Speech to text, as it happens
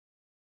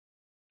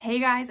Hey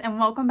guys, and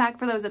welcome back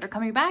for those that are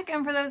coming back,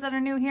 and for those that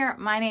are new here,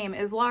 my name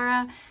is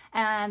Laura,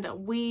 and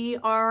we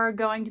are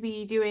going to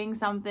be doing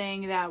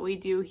something that we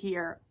do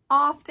here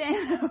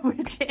often,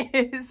 which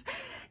is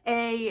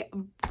a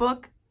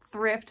book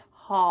thrift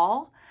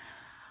haul.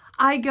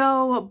 I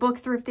go book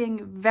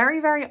thrifting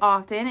very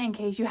often. In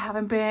case you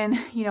haven't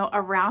been,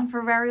 around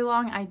for very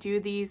long, I do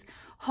these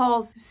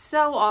hauls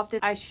so often.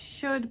 I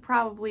should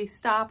probably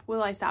stop.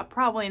 Will I stop?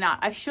 Probably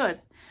not. I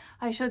should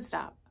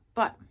stop.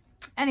 But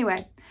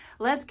anyway,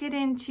 let's get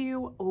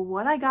into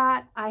what I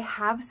got. I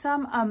have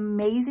some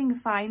amazing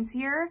finds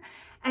here.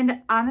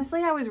 And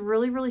honestly, I was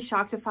really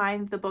shocked to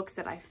find the books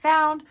that I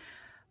found.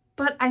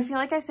 But I feel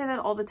like I say that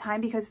all the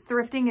time because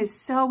thrifting is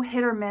so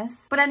hit or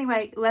miss. But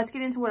anyway, let's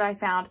get into what I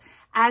found.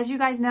 As you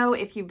guys know,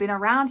 if you've been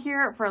around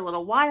here for a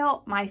little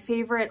while, my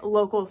favorite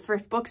local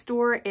thrift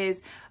bookstore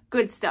is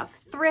Good Stuff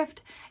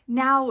Thrift.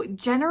 Now,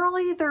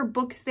 generally their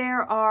books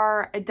there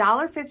are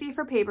 $1.50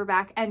 for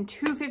paperback and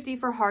 $2.50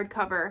 for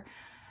hardcover.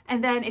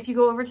 And then if you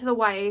go over to the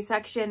YA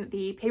section,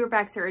 the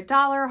paperbacks are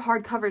 $1,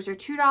 hardcovers are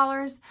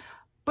 $2.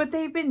 But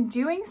they've been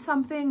doing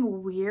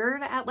something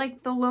weird at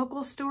like the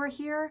local store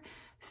here.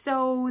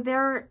 So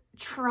they're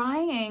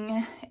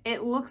trying,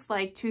 it looks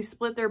like, to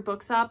split their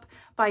books up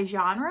by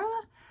genre.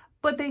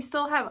 But they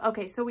still have,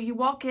 okay, so you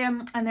walk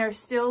in and there's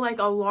still like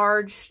a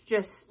large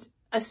just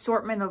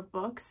assortment of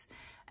books.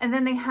 And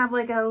then they have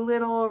like a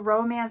little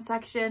romance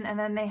section, and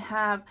then they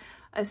have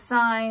a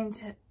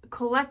signed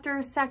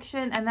collector's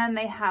section, and then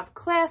they have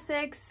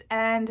classics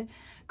and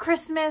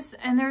Christmas,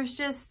 and they're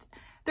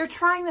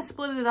trying to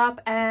split it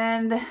up,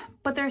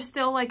 but there's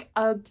still like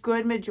a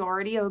good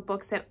majority of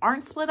books that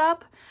aren't split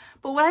up.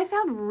 But what I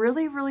found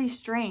really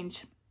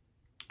strange,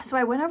 so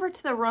I went over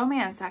to the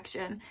romance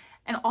section,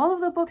 and all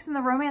of the books in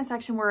the romance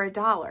section were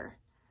 $1.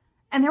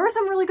 And there were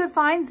some really good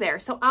finds there.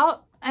 So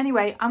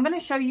anyway, I'm going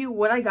to show you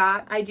what I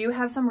got. I do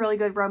have some really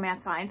good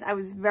romance finds. I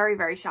was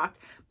very shocked.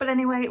 But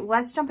anyway,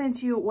 let's jump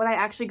into what I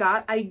actually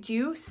got. I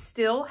do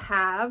still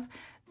have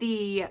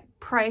the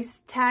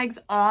price tags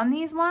on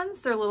these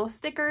ones. They're little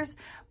stickers.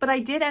 But I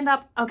did end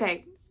up,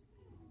 okay,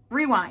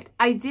 rewind.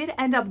 I did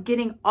end up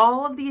getting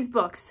all of these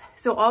books.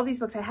 So all these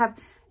books, I have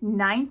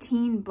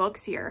 19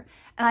 books here.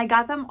 And I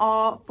got them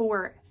all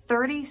for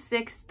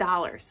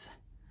 $36.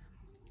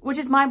 Which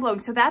is mind-blowing.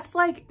 So that's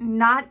like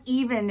not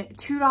even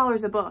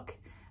 $2 a book.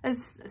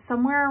 That's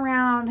somewhere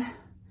around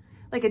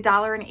like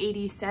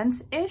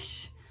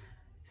 $1.80-ish.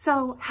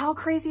 So how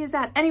crazy is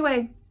that?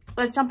 Anyway,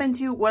 let's jump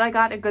into what I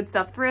got at Good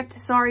Stuff Thrift.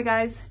 Sorry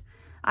guys,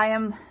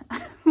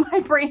 my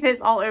brain is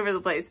all over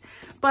the place.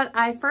 But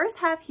I first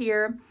have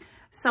here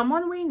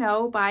Someone We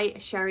Know by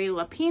Sherry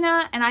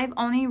Lapina, and I've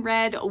only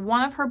read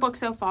one of her books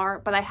so far,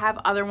 but I have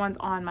other ones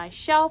on my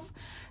shelf.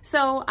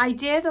 So I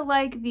did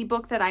like the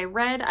book that I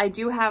read. I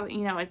do have,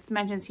 it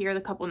mentions here The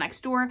Couple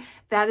Next Door.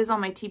 That is on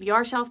my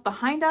TBR shelf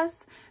behind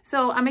us.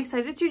 So I'm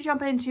excited to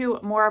jump into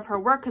more of her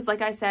work because,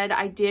 like I said,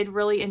 I did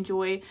really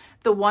enjoy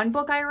the one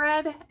book I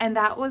read, and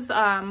that was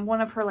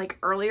one of her like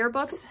earlier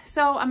books.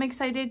 So I'm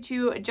excited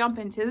to jump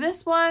into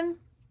this one.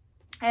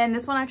 And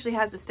this one actually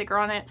has a sticker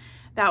on it.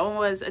 That one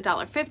was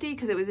 $1.50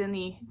 because it was in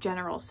the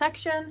general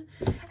section.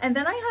 And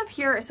then I have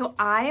here, so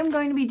I am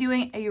going to be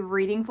doing a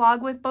reading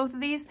vlog with both of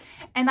these.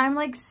 And I'm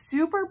like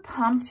super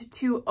pumped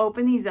to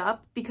open these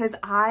up because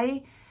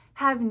I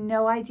have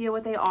no idea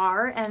what they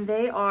are. And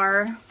they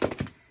are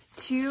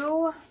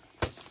 2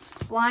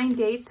 blind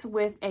dates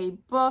with a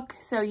book.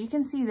 So you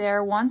can see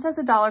there, one says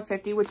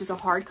 $1.50, which is a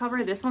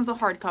hardcover. This one's a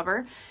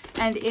hardcover.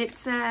 And it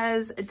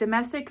says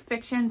domestic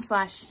fiction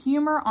 /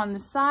 humor on the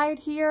side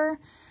here.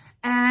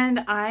 And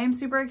I'm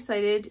super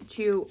excited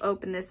to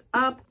open this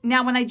up.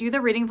 Now, when I do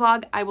the reading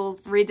vlog, I will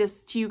read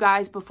this to you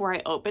guys before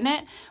I open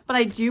it. But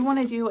I do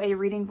want to do a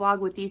reading vlog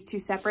with these two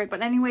separate.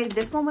 But anyway,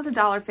 this one was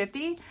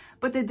 $1.50.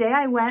 But the day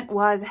I went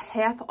was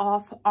half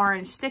off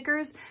orange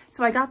stickers.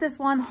 So I got this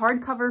one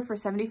hardcover for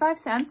 75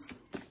 cents.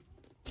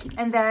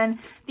 And then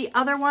the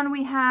other one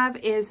we have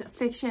is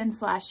fiction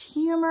 /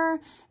 humor.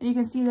 And you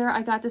can see there,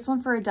 I got this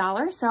one for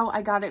 $1. So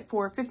I got it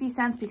for 50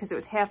 cents because it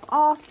was half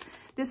off.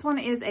 This one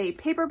is a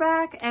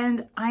paperback,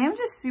 and I am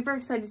just super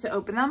excited to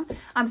open them.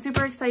 I'm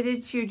super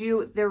excited to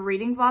do the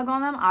reading vlog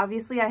on them.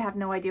 Obviously, I have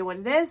no idea what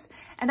it is,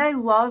 and I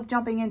love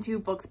jumping into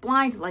books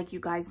blind, like you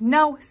guys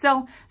know.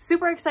 So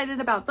super excited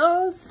about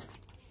those.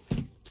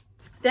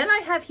 Then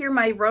I have here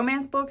my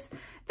romance books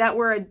that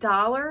were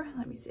 $1.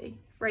 Let me see,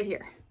 right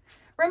here.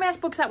 Romance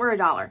books that were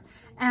 $1.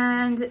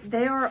 And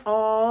they are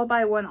all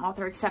by one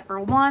author except for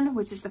one,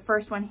 which is the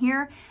first one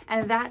here.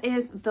 And that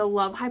is The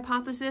Love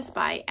Hypothesis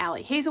by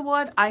Ali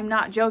Hazelwood. I'm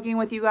not joking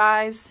with you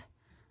guys.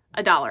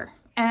 $1.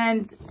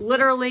 And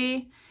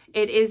literally,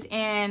 it is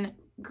in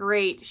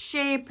great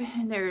shape.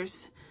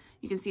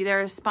 You can see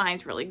their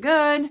spine's really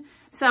good.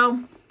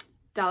 So,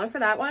 $1 for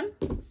that one.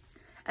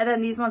 And then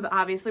these ones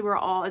obviously were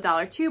all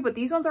 $1 too, but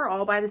these ones are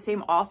all by the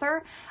same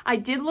author. I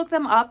did look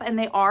them up and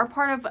they are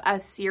part of a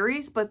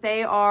series, but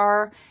they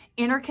are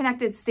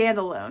interconnected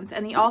standalones.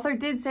 And the author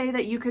did say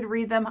that you could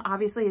read them,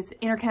 obviously as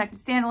interconnected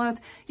standalones.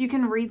 You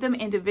can read them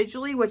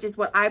individually, which is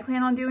what I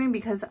plan on doing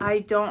because I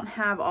don't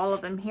have all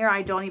of them here.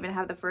 I don't even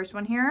have the first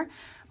one here.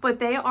 But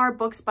they are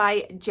books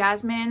by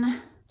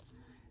Jasmine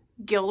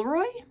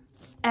Gilroy.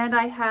 And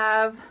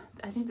I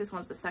think this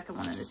one's the second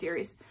one in the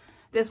series.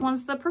 This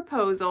one's The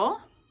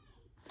Proposal.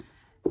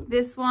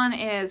 This one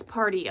is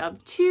Party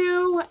of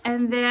Two.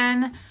 And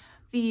then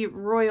The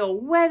Royal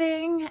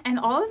Wedding. And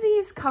all of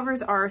these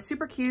covers are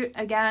super cute.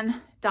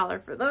 Again,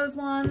 $1 for those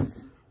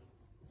ones.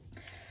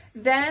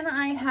 Then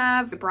I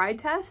have The Bride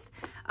Test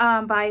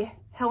by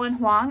Helen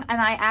Huang. And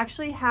I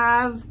actually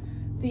have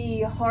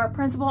the Heart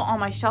Principle on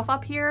my shelf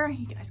up here.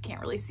 You guys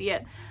can't really see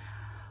it.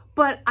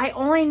 But I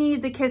only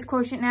need the Kiss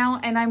Quotient now,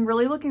 and I'm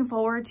really looking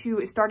forward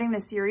to starting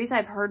this series.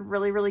 I've heard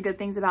really, really good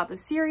things about the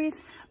series.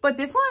 But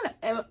this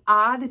one,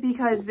 odd,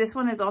 because this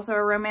one is also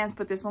a romance,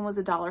 but this one was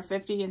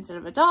 $1.50 instead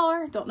of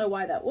 $1. Don't know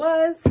why that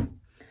was.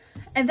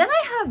 And then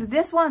I have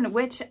this one,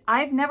 which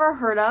I've never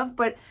heard of,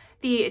 but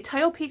the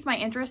title piqued my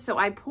interest, so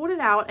I pulled it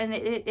out, and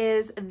it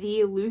is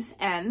The Loose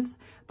Ends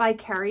by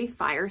Carrie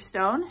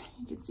Firestone.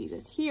 You can see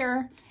this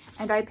here.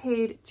 And I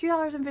paid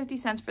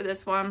 $2.50 for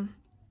this one.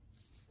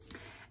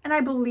 And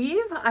I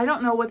believe, I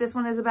don't know what this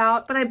one is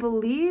about, but I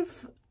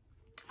believe,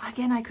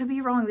 again, I could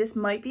be wrong. This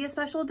might be a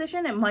special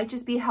edition. It might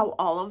just be how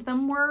all of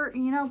them were,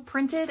 you know,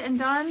 printed and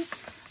done.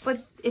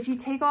 But if you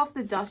take off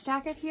the dust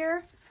jacket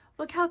here,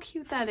 look how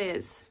cute that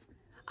is.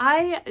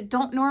 I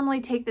don't normally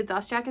take the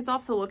dust jackets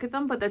off to look at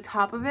them, but the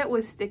top of it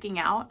was sticking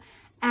out.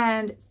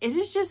 And it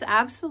is just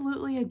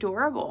absolutely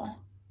adorable.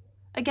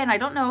 Again, I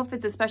don't know if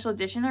it's a special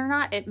edition or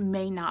not. It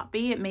may not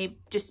be. It may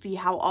just be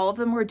how all of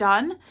them were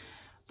done.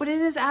 But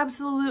it is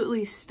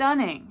absolutely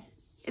stunning.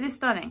 It is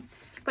stunning.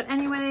 But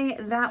anyway,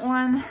 that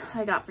one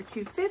I got for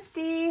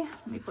 $2.50.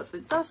 Let me put the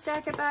dust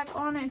jacket back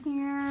on it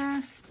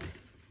here.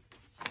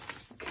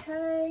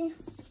 Okay.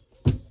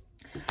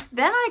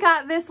 Then I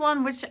got this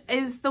one, which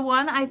is the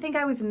one I think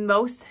I was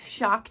most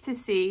shocked to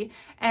see.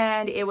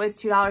 And it was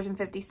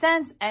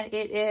 $2.50. And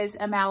it is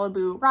A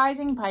Malibu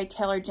Rising by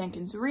Taylor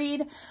Jenkins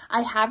Reid.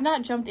 I have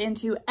not jumped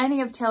into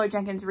any of Taylor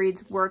Jenkins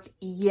Reid's work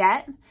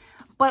yet.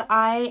 But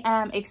I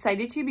am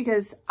excited to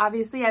because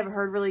obviously I've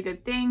heard really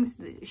good things.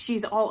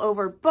 She's all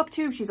over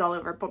BookTube. She's all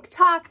over Book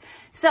Talk.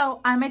 So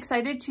I'm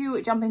excited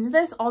to jump into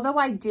this. Although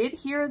I did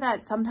hear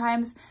that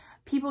sometimes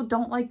people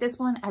don't like this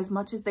one as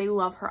much as they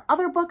love her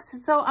other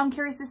books. So I'm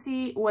curious to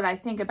see what I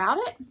think about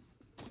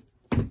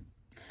it.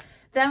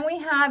 Then we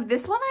have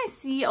this one I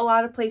see a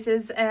lot of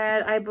places,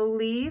 and I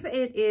believe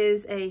it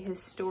is a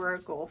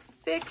historical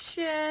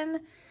fiction.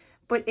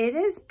 But it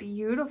is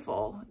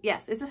beautiful.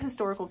 Yes, it's a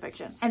historical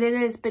fiction. And it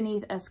is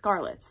Beneath a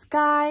Scarlet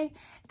Sky.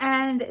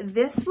 And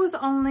this was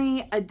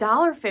only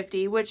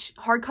 $1.50, which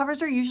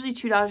hardcovers are usually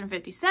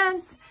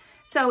 $2.50.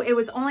 So it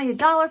was only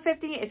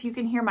 $1.50. If you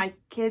can hear my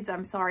kids,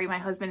 I'm sorry, my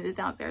husband is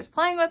downstairs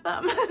playing with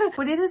them.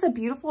 But it is a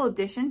beautiful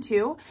edition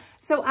too.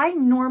 So I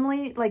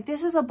normally, like,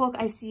 this is a book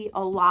I see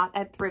a lot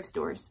at thrift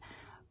stores.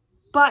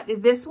 But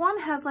this one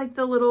has like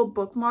the little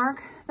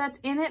bookmark that's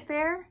in it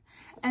there.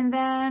 And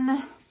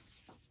then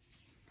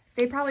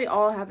they probably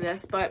all have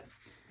this, but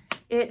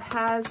it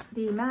has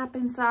the map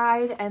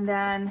inside and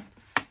then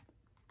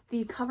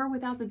the cover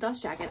without the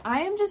dust jacket.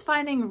 I am just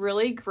finding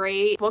really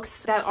great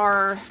books that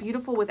are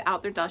beautiful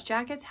without their dust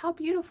jackets. How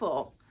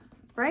beautiful,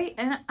 right?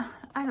 And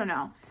I don't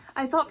know.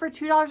 I thought for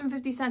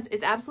 $2.50,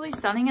 it's absolutely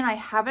stunning, and I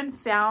haven't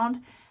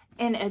found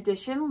an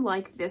edition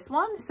like this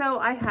one. So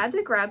I had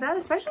to grab that,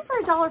 especially for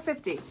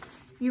 $1.50.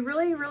 You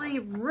really, really,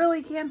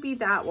 really can't beat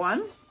that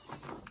one.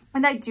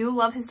 And I do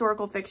love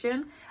historical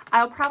fiction.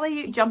 I'll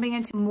probably be jumping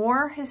into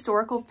more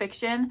historical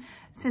fiction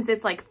since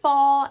it's like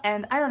fall,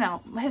 and I don't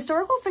know,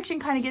 historical fiction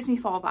kind of gives me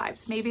fall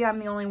vibes. Maybe I'm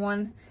the only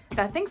one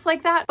that thinks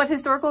like that, but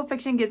historical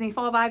fiction gives me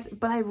fall vibes,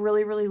 but I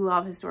really, really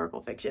love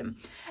historical fiction.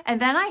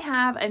 And then I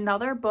have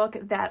another book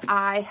that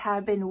I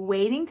have been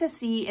waiting to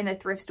see in a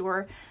thrift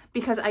store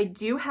because I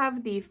do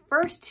have the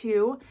first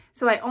two,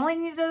 so I only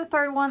needed the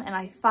third one, and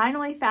I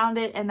finally found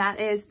it, and that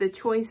is The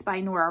Choice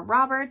by Nora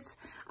Roberts.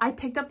 I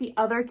picked up the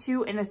other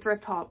two in a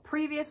thrift haul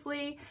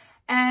previously,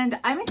 and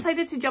I'm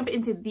excited to jump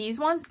into these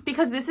ones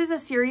because this is a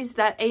series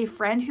that a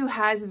friend who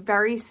has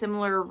very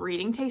similar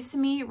reading taste to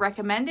me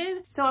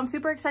recommended. So I'm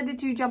super excited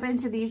to jump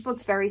into these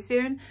books very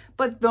soon.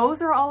 But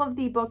those are all of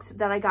the books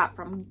that I got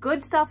from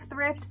Good Stuff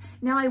Thrift.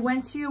 Now I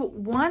went to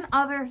one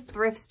other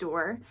thrift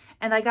store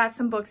and I got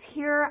some books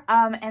here.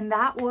 And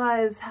that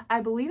was,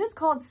 I believe it's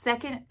called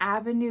Second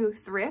Avenue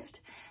Thrift.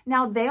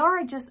 Now they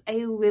are just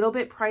a little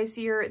bit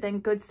pricier than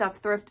Good Stuff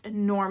Thrift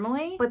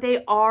normally, but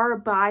they are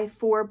buy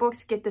 4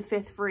 books, get the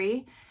 5th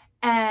free.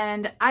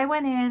 And I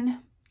went in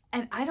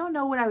and I don't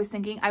know what I was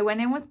thinking. I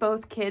went in with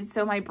both kids,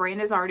 so my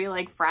brain is already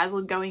like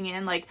frazzled going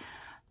in, like,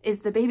 is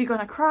the baby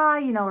gonna cry?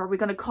 You know, are we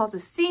gonna cause a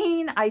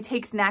scene? I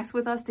take snacks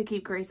with us to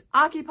keep Grace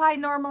occupied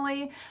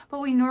normally,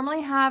 but we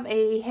normally have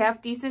a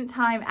half decent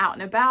time out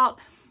and about.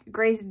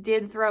 Grace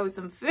did throw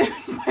some food,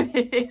 but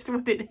it is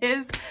what it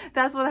is.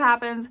 That's what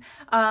happens.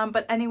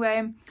 But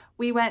anyway,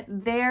 we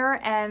went there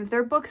and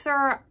their books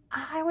are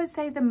I would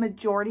say the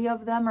majority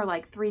of them are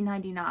like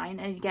 $3.99.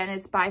 And again,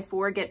 it's buy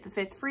 4, get the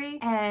 5th free.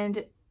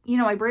 And you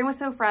know, my brain was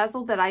so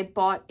frazzled that I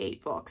bought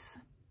 8 books.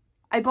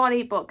 I bought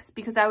 8 books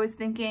because I was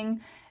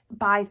thinking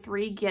buy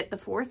 3, get the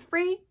 4th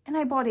free, and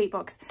I bought 8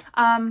 books.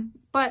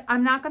 But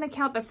I'm not going to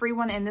count the free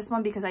one in this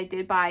one because I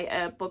did buy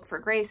a book for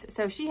Grace.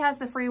 So she has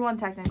the free one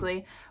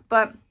technically,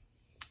 but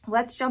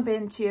let's jump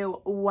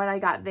into what I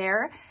got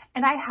there.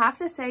 And I have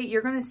to say,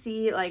 you're going to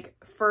see like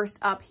first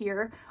up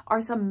here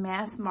are some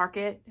mass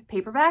market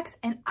paperbacks.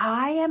 And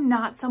I am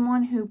not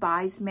someone who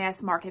buys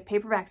mass market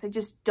paperbacks. I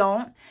just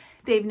don't.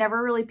 They've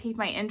never really piqued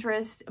my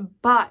interest,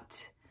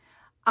 but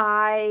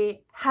I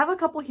have a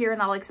couple here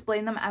and I'll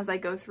explain them as I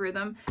go through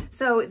them.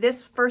 So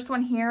this first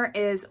one here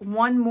is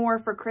One More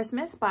for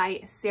Christmas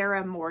by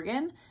Sarah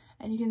Morgan.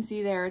 And you can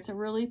see there, it's a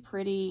really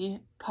pretty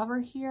cover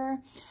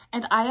here.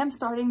 And I am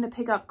starting to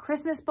pick up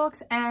Christmas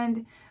books,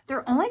 and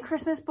their only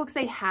Christmas books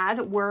they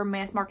had were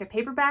mass market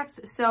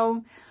paperbacks.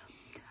 So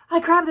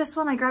I grabbed this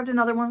one, I grabbed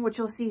another one, which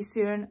you'll see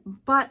soon.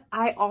 But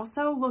I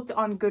also looked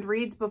on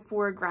Goodreads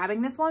before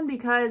grabbing this one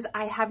because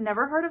I have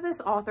never heard of this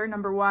author,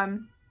 number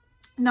one.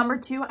 Number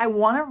two, I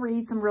want to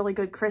read some really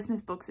good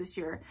Christmas books this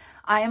year.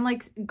 I am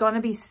like going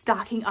to be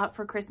stocking up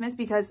for Christmas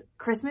because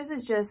Christmas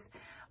is just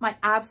my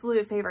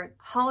absolute favorite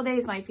holiday,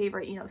 is my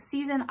favorite, you know,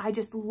 season. I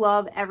just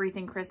love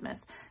everything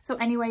Christmas. So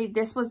anyway,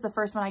 this was the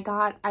first one I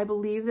got. I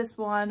believe this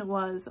one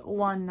was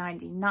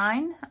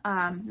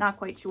 $1.99. Not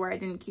quite sure. I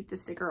didn't keep the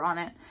sticker on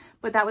it,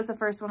 but that was the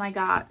first one I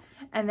got.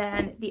 And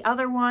then the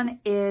other one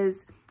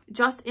is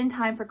Just in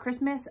Time for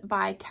Christmas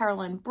by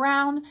Carolyn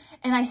Brown.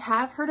 And I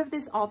have heard of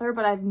this author,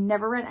 but I've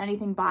never read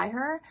anything by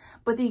her.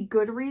 But the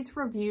Goodreads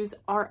reviews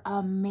are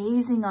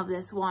amazing of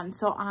this one.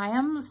 So I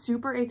am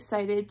super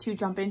excited to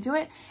jump into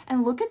it.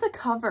 And look at the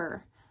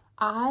cover.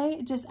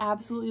 I just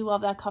absolutely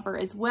love that cover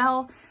as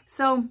well.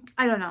 So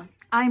I don't know.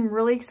 I'm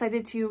really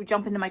excited to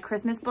jump into my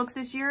Christmas books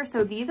this year.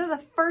 So these are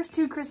the first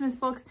 2 Christmas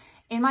books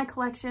in my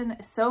collection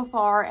so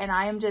far. And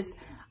I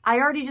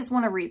already just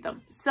want to read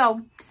them.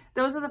 So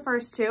those are the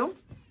first 2.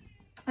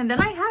 And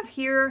then I have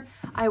here,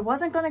 I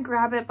wasn't going to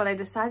grab it, but I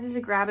decided to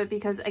grab it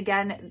because,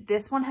 again,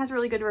 this one has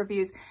really good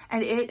reviews.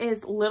 And it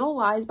is Little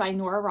Lies by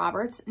Nora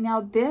Roberts.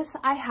 Now, this,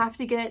 I have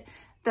to get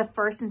the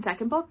first and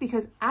second book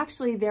because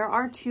actually there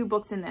are 2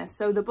 books in this.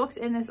 So the books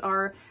in this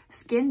are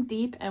Skin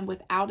Deep and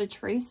Without a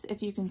Trace,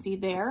 if you can see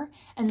there.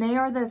 And they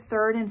are the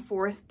 3rd and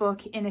 4th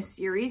book in a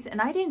series. And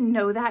I didn't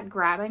know that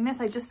grabbing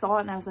this. I just saw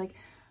it and I was like,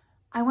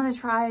 I want to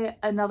try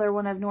another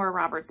one of Nora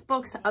Roberts'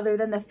 books other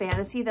than the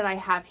fantasy that I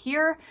have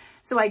here.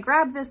 So I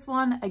grabbed this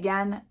one.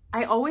 Again,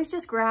 I always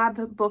just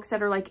grab books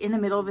that are like in the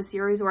middle of a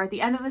series or at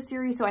the end of a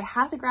series. So I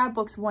have to grab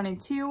books 1 and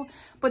 2,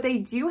 but they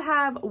do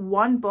have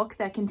one book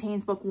that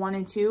contains book 1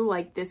 and 2,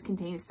 like this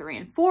contains 3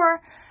 and 4.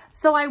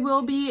 So I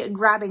will be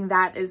grabbing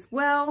that as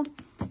well.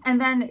 And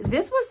then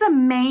this was the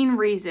main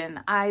reason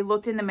I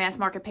looked into mass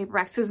market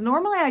paperbacks, because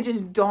normally I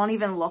just don't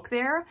even look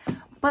there.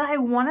 But I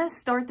want to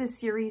start this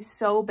series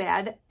so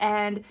bad,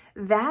 and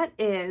that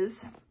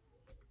is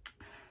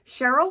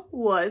Cheryl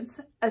Woods,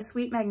 A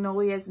Sweet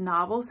Magnolias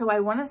novel. So I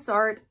want to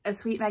start A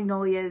Sweet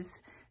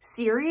Magnolias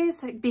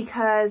series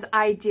because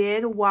I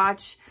did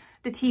watch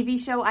the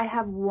TV show. I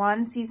have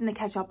 1 season to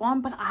catch up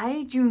on, but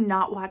I do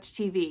not watch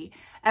TV.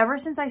 Ever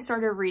since I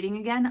started reading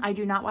again, I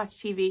do not watch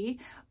TV,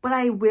 but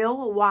I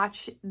will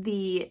watch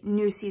the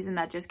new season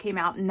that just came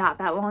out not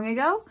that long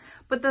ago.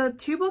 But the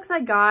 2 books I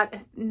got,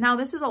 now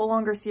this is a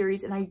longer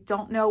series and I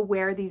don't know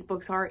where these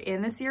books are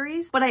in the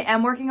series, but I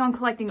am working on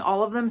collecting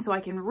all of them so I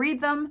can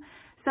read them.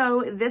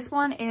 So this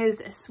one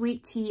is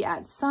Sweet Tea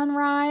at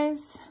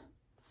Sunrise.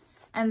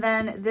 And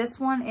then this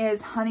one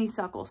is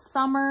Honeysuckle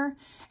Summer.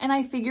 And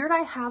I figured I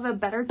have a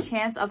better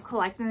chance of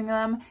collecting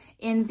them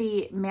in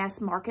the mass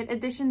market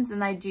editions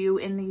than I do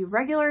in the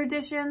regular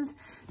editions.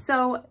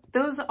 So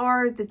those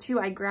are the 2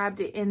 I grabbed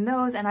in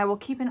those, and I will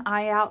keep an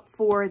eye out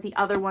for the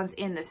other ones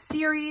in the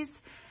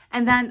series.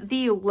 And then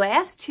the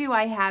last 2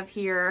 I have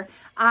here,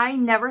 I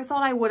never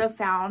thought I would have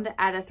found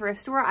at a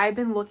thrift store. I've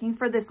been looking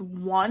for this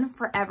one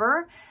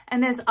forever,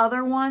 and this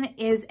other one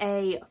is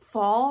a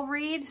fall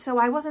read. So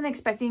I wasn't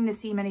expecting to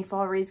see many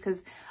fall reads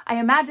because I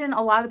imagine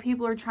a lot of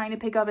people are trying to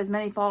pick up as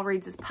many fall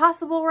reads as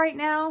possible right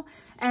now.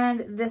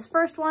 And this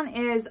first one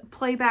is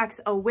Playback's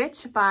A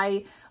Witch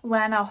by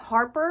Lana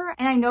Harper.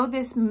 And I know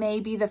this may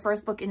be the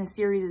first book in a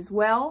series as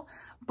well,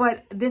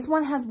 but this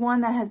one has one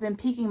that has been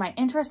piquing my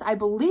interest. I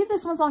believe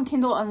this one's on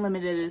Kindle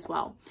Unlimited as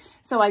well.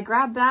 So I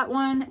grabbed that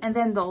one. And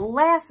then the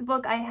last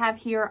book I have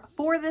here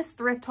for this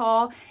thrift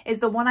haul is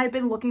the one I've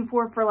been looking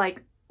for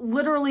like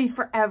literally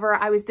forever.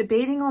 I was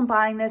debating on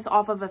buying this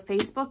off of a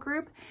Facebook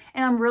group,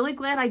 and I'm really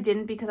glad I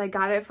didn't because I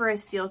got it for a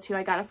steal too.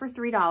 I got it for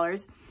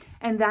 $3,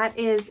 and that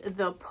is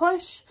The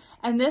Push.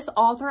 And this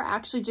author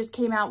actually just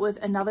came out with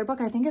another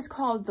book. I think it's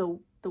called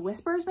The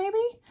Whispers,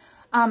 maybe?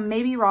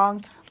 Maybe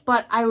wrong.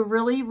 But I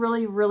really,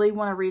 really, really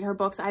want to read her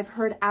books. I've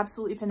heard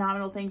absolutely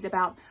phenomenal things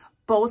about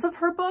both of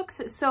her books.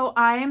 So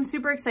I am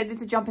super excited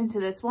to jump into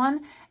this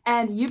one.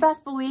 And you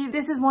best believe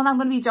this is one I'm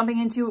going to be jumping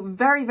into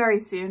very, very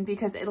soon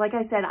because, like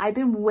I said, I've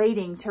been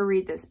waiting to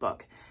read this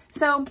book.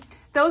 So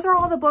those are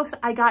all the books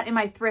I got in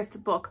my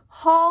thrift book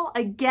haul.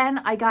 Again,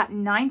 I got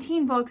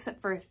 19 books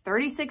for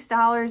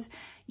 $36.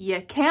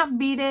 You can't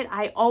beat it.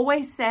 I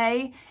always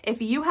say,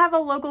 if you have a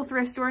local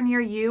thrift store near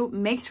you,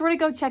 make sure to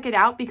go check it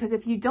out, because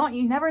if you don't,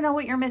 you never know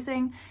what you're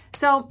missing.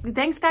 So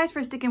thanks guys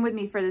for sticking with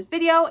me for this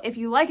video. If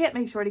you like it,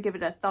 make sure to give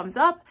it a thumbs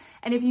up.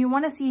 And if you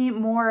want to see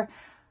more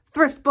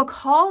thrift book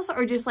hauls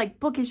or just like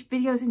bookish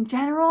videos in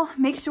general,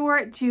 make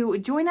sure to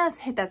join us,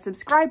 hit that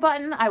subscribe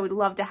button. I would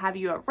love to have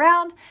you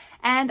around,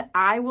 and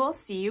I will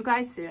see you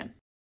guys soon.